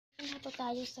po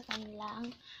tayo sa kanilang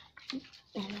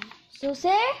so,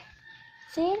 sir?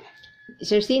 Sir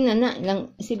Sina na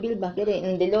lang si Bilba kire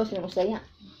ang delos ng usaya.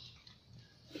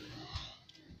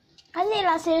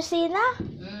 Kanila, Sir Sina?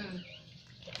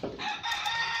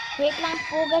 Wait lang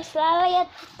po guys,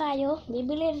 lalayat tayo.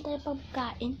 Bibili rin tayo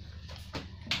pagkain.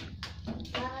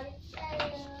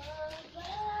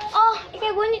 Oh,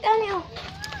 ikagunit ano yun?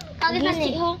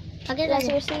 Busy ha? Kagila,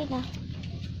 Sir Sina.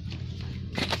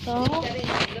 So,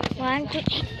 1, 2,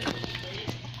 3.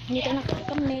 Dito na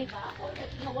kami.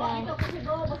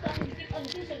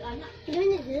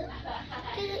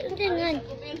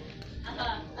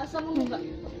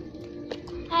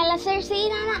 Hala, Sir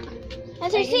Sina na.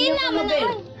 Sir Sina,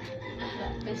 manaon.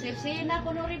 Sir Sina,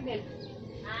 kuno rebel.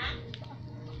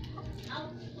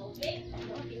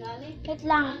 Wait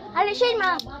lang. Hala, Shane,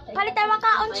 palitan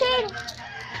makaon, Shane.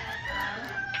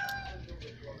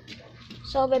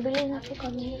 So, bibili na po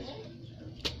kami.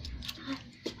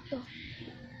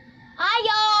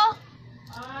 Ayo!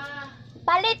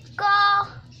 Palit ko!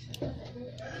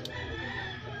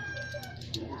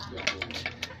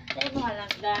 Ay,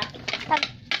 mahalaga.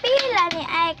 Tagpila ni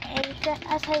Ike.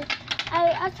 Asa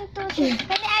to siya?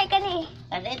 Kani Ike, kani.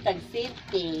 Ano yung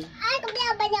tag-city? Ay, kami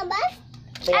ba niya ba?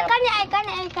 Ay,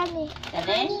 kani.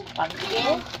 Ano?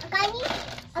 Pangkil? Kani?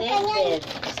 Seven.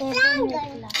 7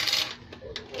 lang.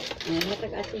 Ano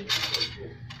tag-ati?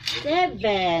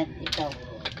 7. Ito.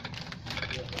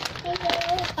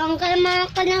 Ang kalma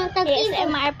ka ng tag-piso.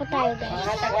 ASMR po tayo, guys.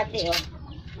 Mga tag-ati, oh.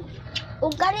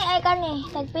 Ug kani ay kani.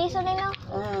 Tag-piso nino.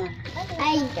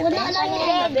 Ay, puno lang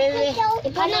yan.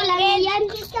 Ano lang yan?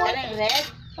 Kanang red?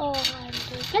 Oh,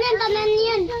 kanang tanan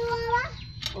yan.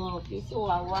 Oh, piso,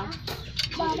 wawa.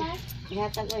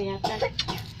 Ihatag ko, ihatag.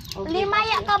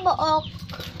 Limaya ka buok.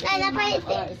 Lala pa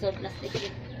ito. Iso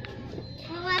plastic.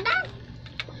 Wala.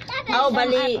 Oh,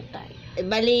 bali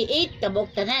 8 kabok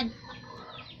tanan.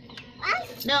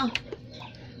 No.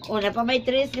 Una pa may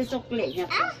 3 na sukli niya.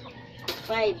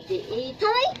 5 di 8.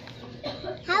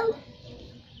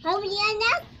 How yan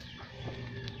na?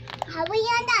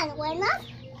 Wala?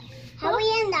 How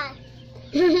yan na?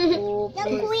 Yung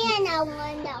kuya na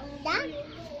wala.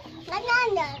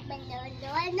 Wala.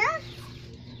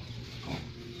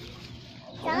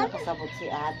 Ano kasabot si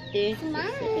ate?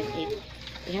 Smile.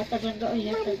 Ihatag lang ko,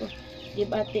 ihatag ko. Di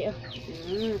ba ate, oh.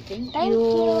 Thank Thank you.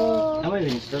 you. Ano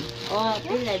yung Winston? Oh,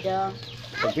 pila daw.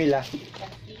 Pila.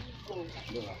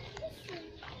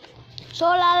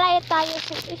 So, lalay tayo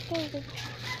sa school.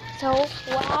 So,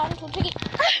 1, 2, 3.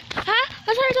 Ha?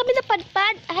 Masarap kami na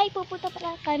padpad. Ay, pupunta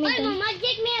pala kami doon. Ay,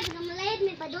 magic me. Malayad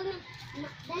me pa doon.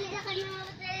 Dali na kayo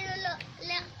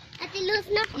Ate Luz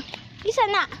na. Isa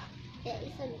na.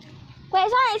 Isa na. Kaya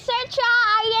sa search siya,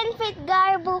 Aryan Fit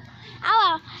Garbo.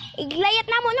 Awa, iglayat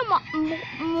na mo no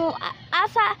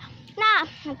asa na.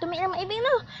 Tumi na mo ibig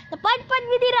no. Napadpad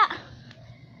mi dira.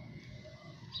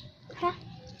 Ha?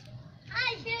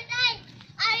 Ay, shoot ay.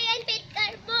 Aryan Fit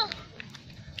Garbo.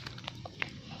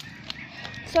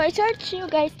 So, i-search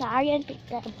nyo guys na Aryan Fit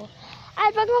Garbo.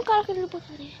 At pag mong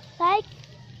kakalimutan, like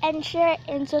and share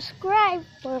and subscribe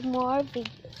for more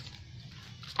videos.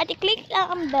 At i-click lang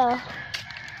ang bell.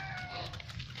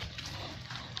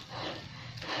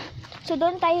 So,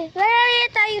 doon tayo. Lalaya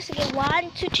tayo. Sige, 1,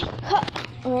 2, 3. Ha!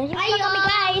 Ayan na kami,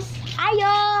 guys.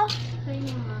 Ayo!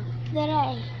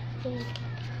 Daray.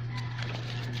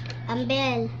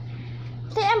 Ambel.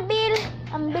 Ito yung ambil.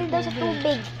 Ambil daw sa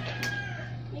tubig.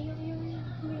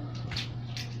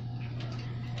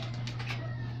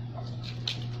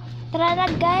 Tara na,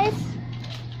 guys.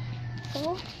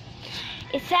 So,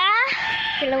 isa,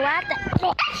 dalawa,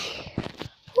 tatlo.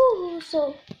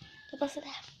 So, tapos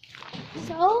na.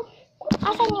 So,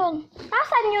 asan yun?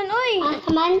 Asan yun, uy?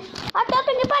 Kaman. Ate,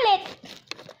 ate, ipalit.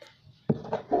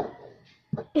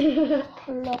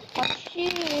 Wala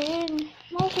kasin.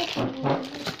 Uy.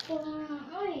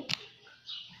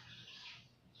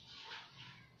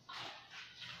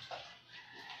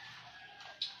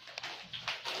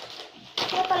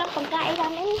 Ito palang pagkain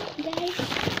namin, guys.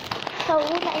 So,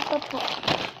 una ito po.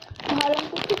 Mahalang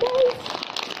po ito, guys.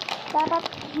 Dapat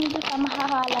hindi ka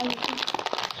mahahalan ito.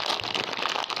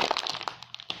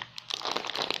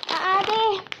 Ate,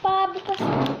 pabukas.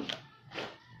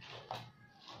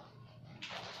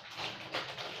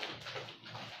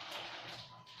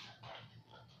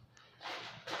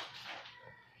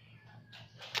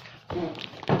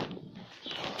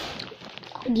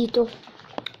 Dito.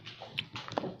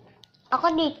 Ako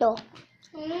dito.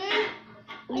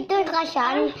 Dito ka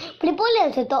siya.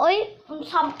 Pulipulil sa to, oy. Ang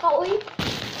samka, uy.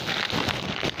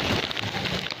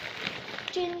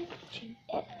 Chin, chin.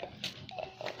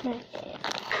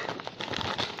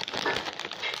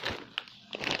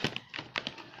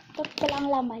 Walang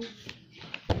laman.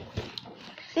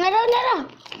 Naro.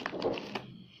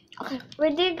 Okay,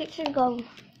 ready to go.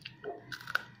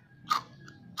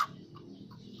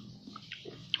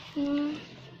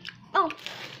 Oh.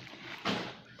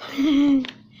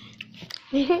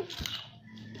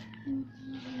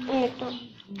 Ito.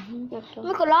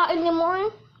 May kalain niya mo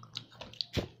eh.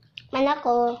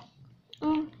 Manako.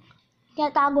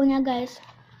 Kaya tago niya guys.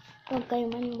 Huwag kayo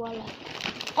maniwala.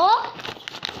 Oh!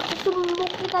 Sumbok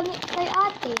kita kay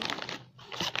ate.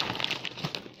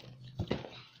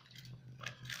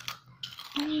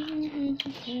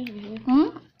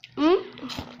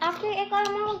 Actually, ikaw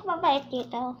naman magpapait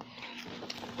dito.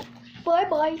 Bye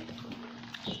bye.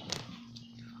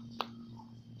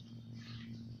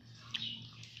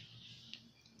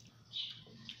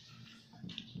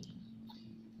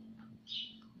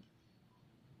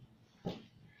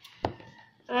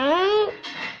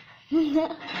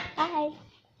 Bye.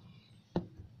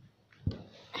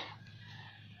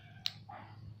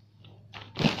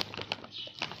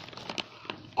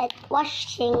 At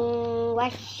washing.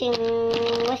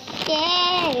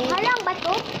 Halang ba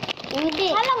to? Hindi.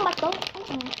 Halang ba to?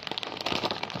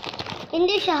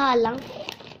 Hindi siya halang.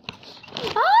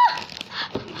 Ah!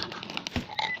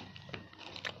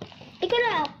 Ikaw na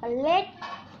lang palit.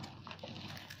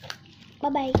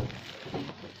 Bye-bye.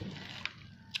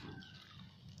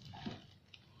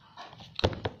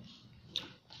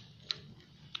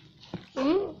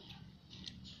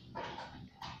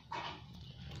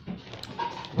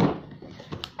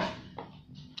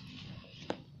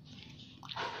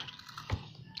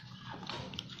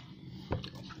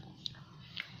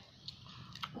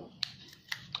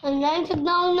 Ang lalim sa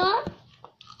daw na.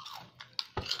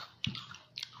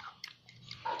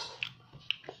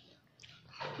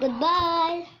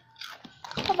 Goodbye.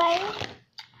 Bye-bye.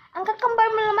 Ang kakambal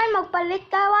mo naman, magpalit.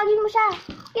 Tawagin mo siya.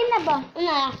 Kina ba?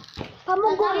 Ano?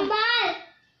 Pamugol.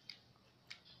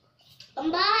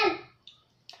 Kambal!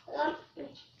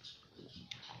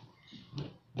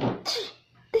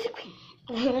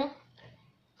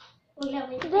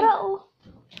 Dara oh.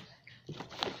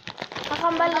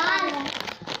 Kakambal na kanya.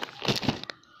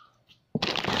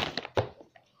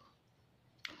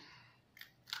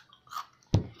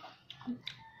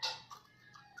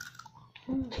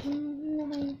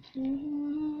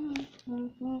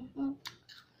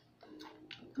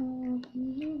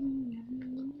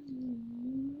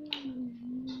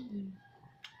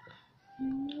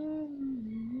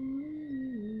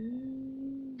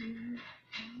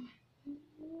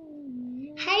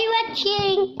 Hi,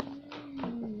 watching!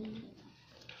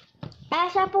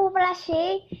 Siya po pala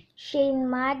si Shane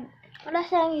Mad. Wala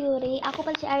siyang Yuri. Ako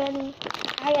pala si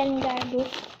Ayan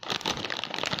Garbus.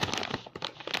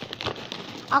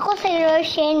 Ako si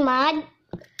Shane Mad.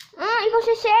 Ikaw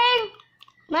si Shane.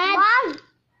 Mad!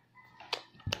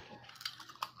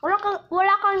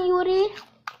 Wala kang Yuri.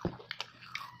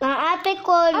 Ang ate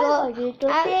ko, Dito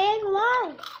Shane.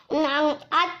 Why? ang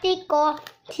ate ko,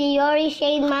 si Yuri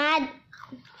Shane Mad.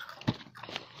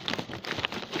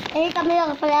 Eh, kami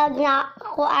lang pala na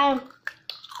ako ang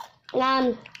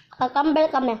kakambal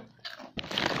kami.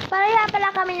 Pareha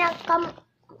pala kami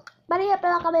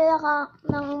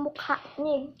ng mukha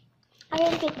ni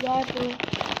Ayan Kit Garbo.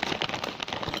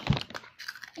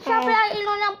 Siya pala ang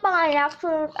ilo ng pangalan.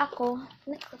 Sunod ako.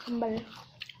 Nakakambal.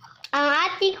 Ang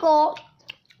ate ko,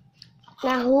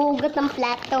 nahugot ng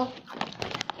plato.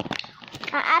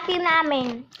 Ang ate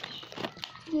namin,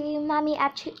 si Mami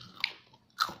Achi.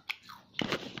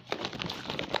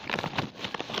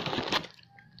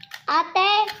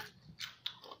 Ate!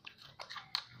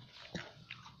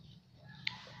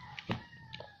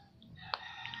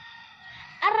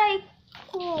 Aray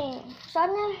ko.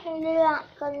 Sana hindi lang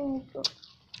ganito.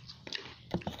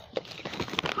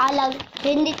 Halang.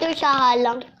 Hindi to siya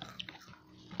halang.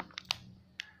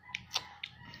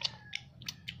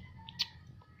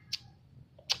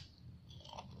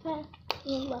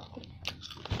 Yung bakit?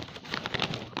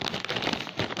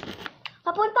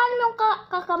 Kapuntahan mo yung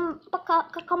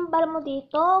kakambal mo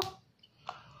dito.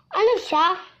 Ano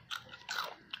siya?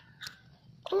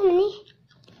 Ano ni?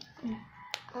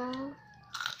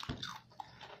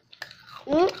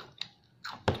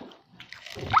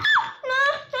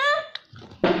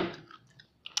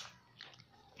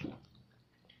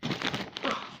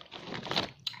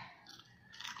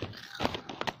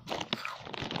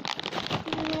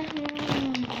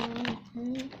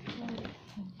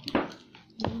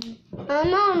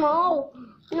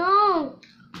 No.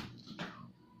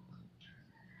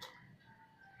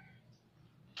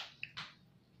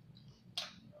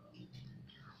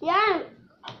 Yan.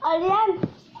 Ayan.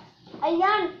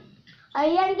 Ayan.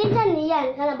 Ayan din yan. Yan.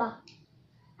 Sana ba?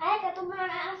 Ay, katulad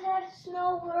na sa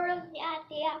Snow World ni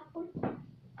Ate Apple.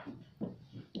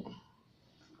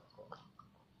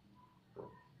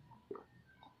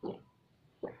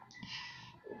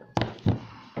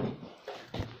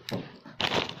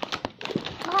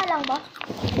 Baka lang ba?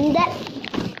 Hindi.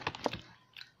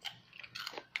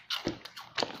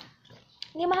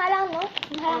 Hindi mahalang, no?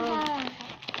 Mahalang.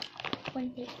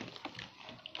 Kunti.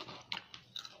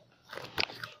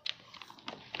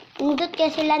 Nindot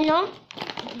kaya sila, no?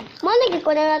 Lagi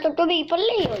ko na natutubig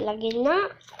pala yun. Lagi na.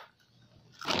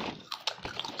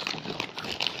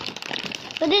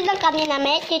 Pwede lang kami na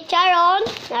may chicharon.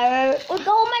 Uy,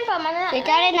 kahuman pa man na.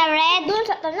 Chicharon na red. Doon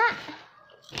sa tana.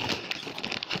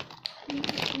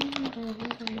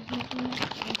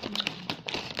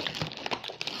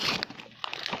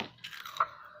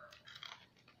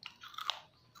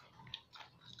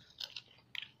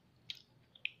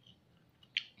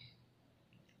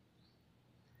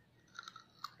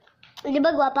 Di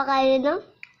ba gwapa kayo, no?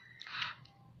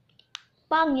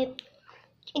 Pangit.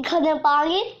 Ikaw na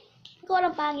pangit? Ikaw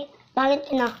lang pangit. Pangit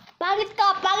na. Pangit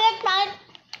ka! Pangit! Pangit!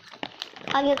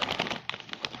 Pangit.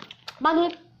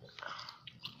 Pangit.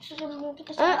 Susunod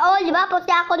kita sa... Oh, di ba?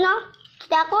 Puti ako, no?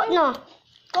 Puti ako, no?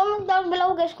 Comment down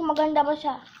below guys kung maganda ba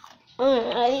siya.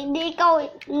 Hindi ikaw.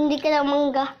 Hindi ka na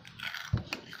mangga.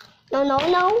 No, no,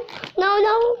 no. No,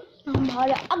 no. Ang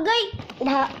bahala. Agay!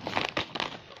 Dah.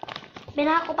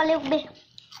 Bina ako palig, be.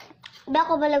 Bina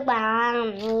ako palig ba?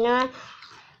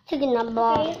 Sige na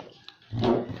ba? Okay.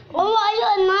 Oh,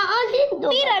 ayun na. Dito.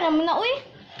 Pira naman na, uy.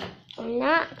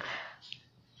 Na.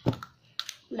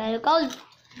 Dahil ikaw.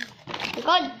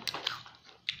 Ikaw.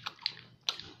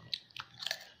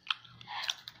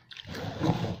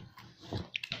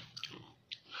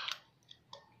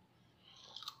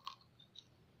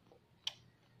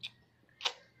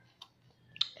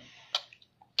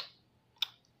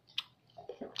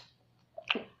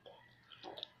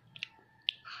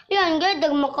 Yan,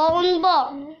 gadag makaon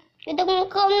ba? Gadag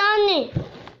makaon na ni.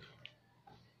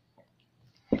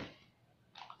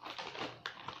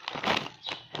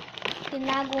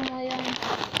 Tinago mo yun.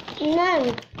 Nan.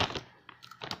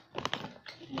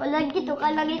 Wala dito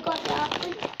ka lagi ko sa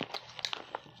akin.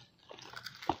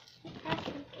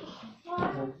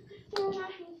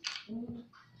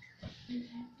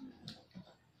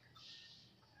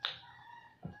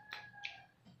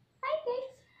 Hi guys.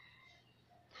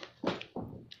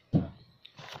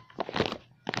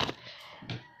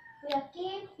 Kuya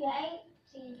Kim, Kuya Ay,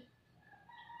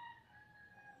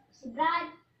 si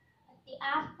Brad, Ate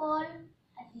Apple,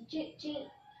 Ate Chichi,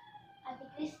 Ate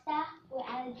Krista, Kuya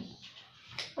Aldi.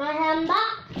 Mahamba.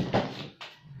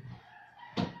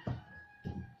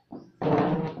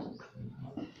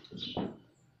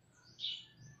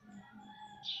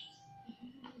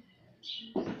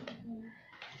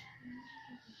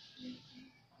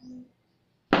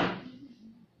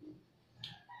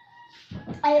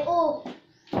 Ay, oh.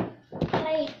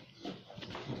 Aray.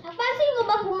 Napansin mo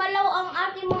ba gumalaw ang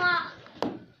ating mga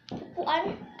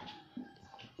upuan?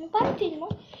 Napansin mo?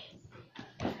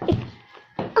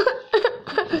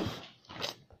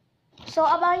 So,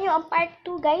 abangan nyo ang part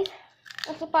 2, guys.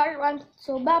 Sa part 1.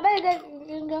 So, bye-bye, guys.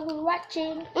 Thank you for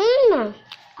watching.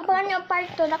 Abangan nyo ang part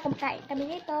 2 na kumakain kami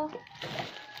nito.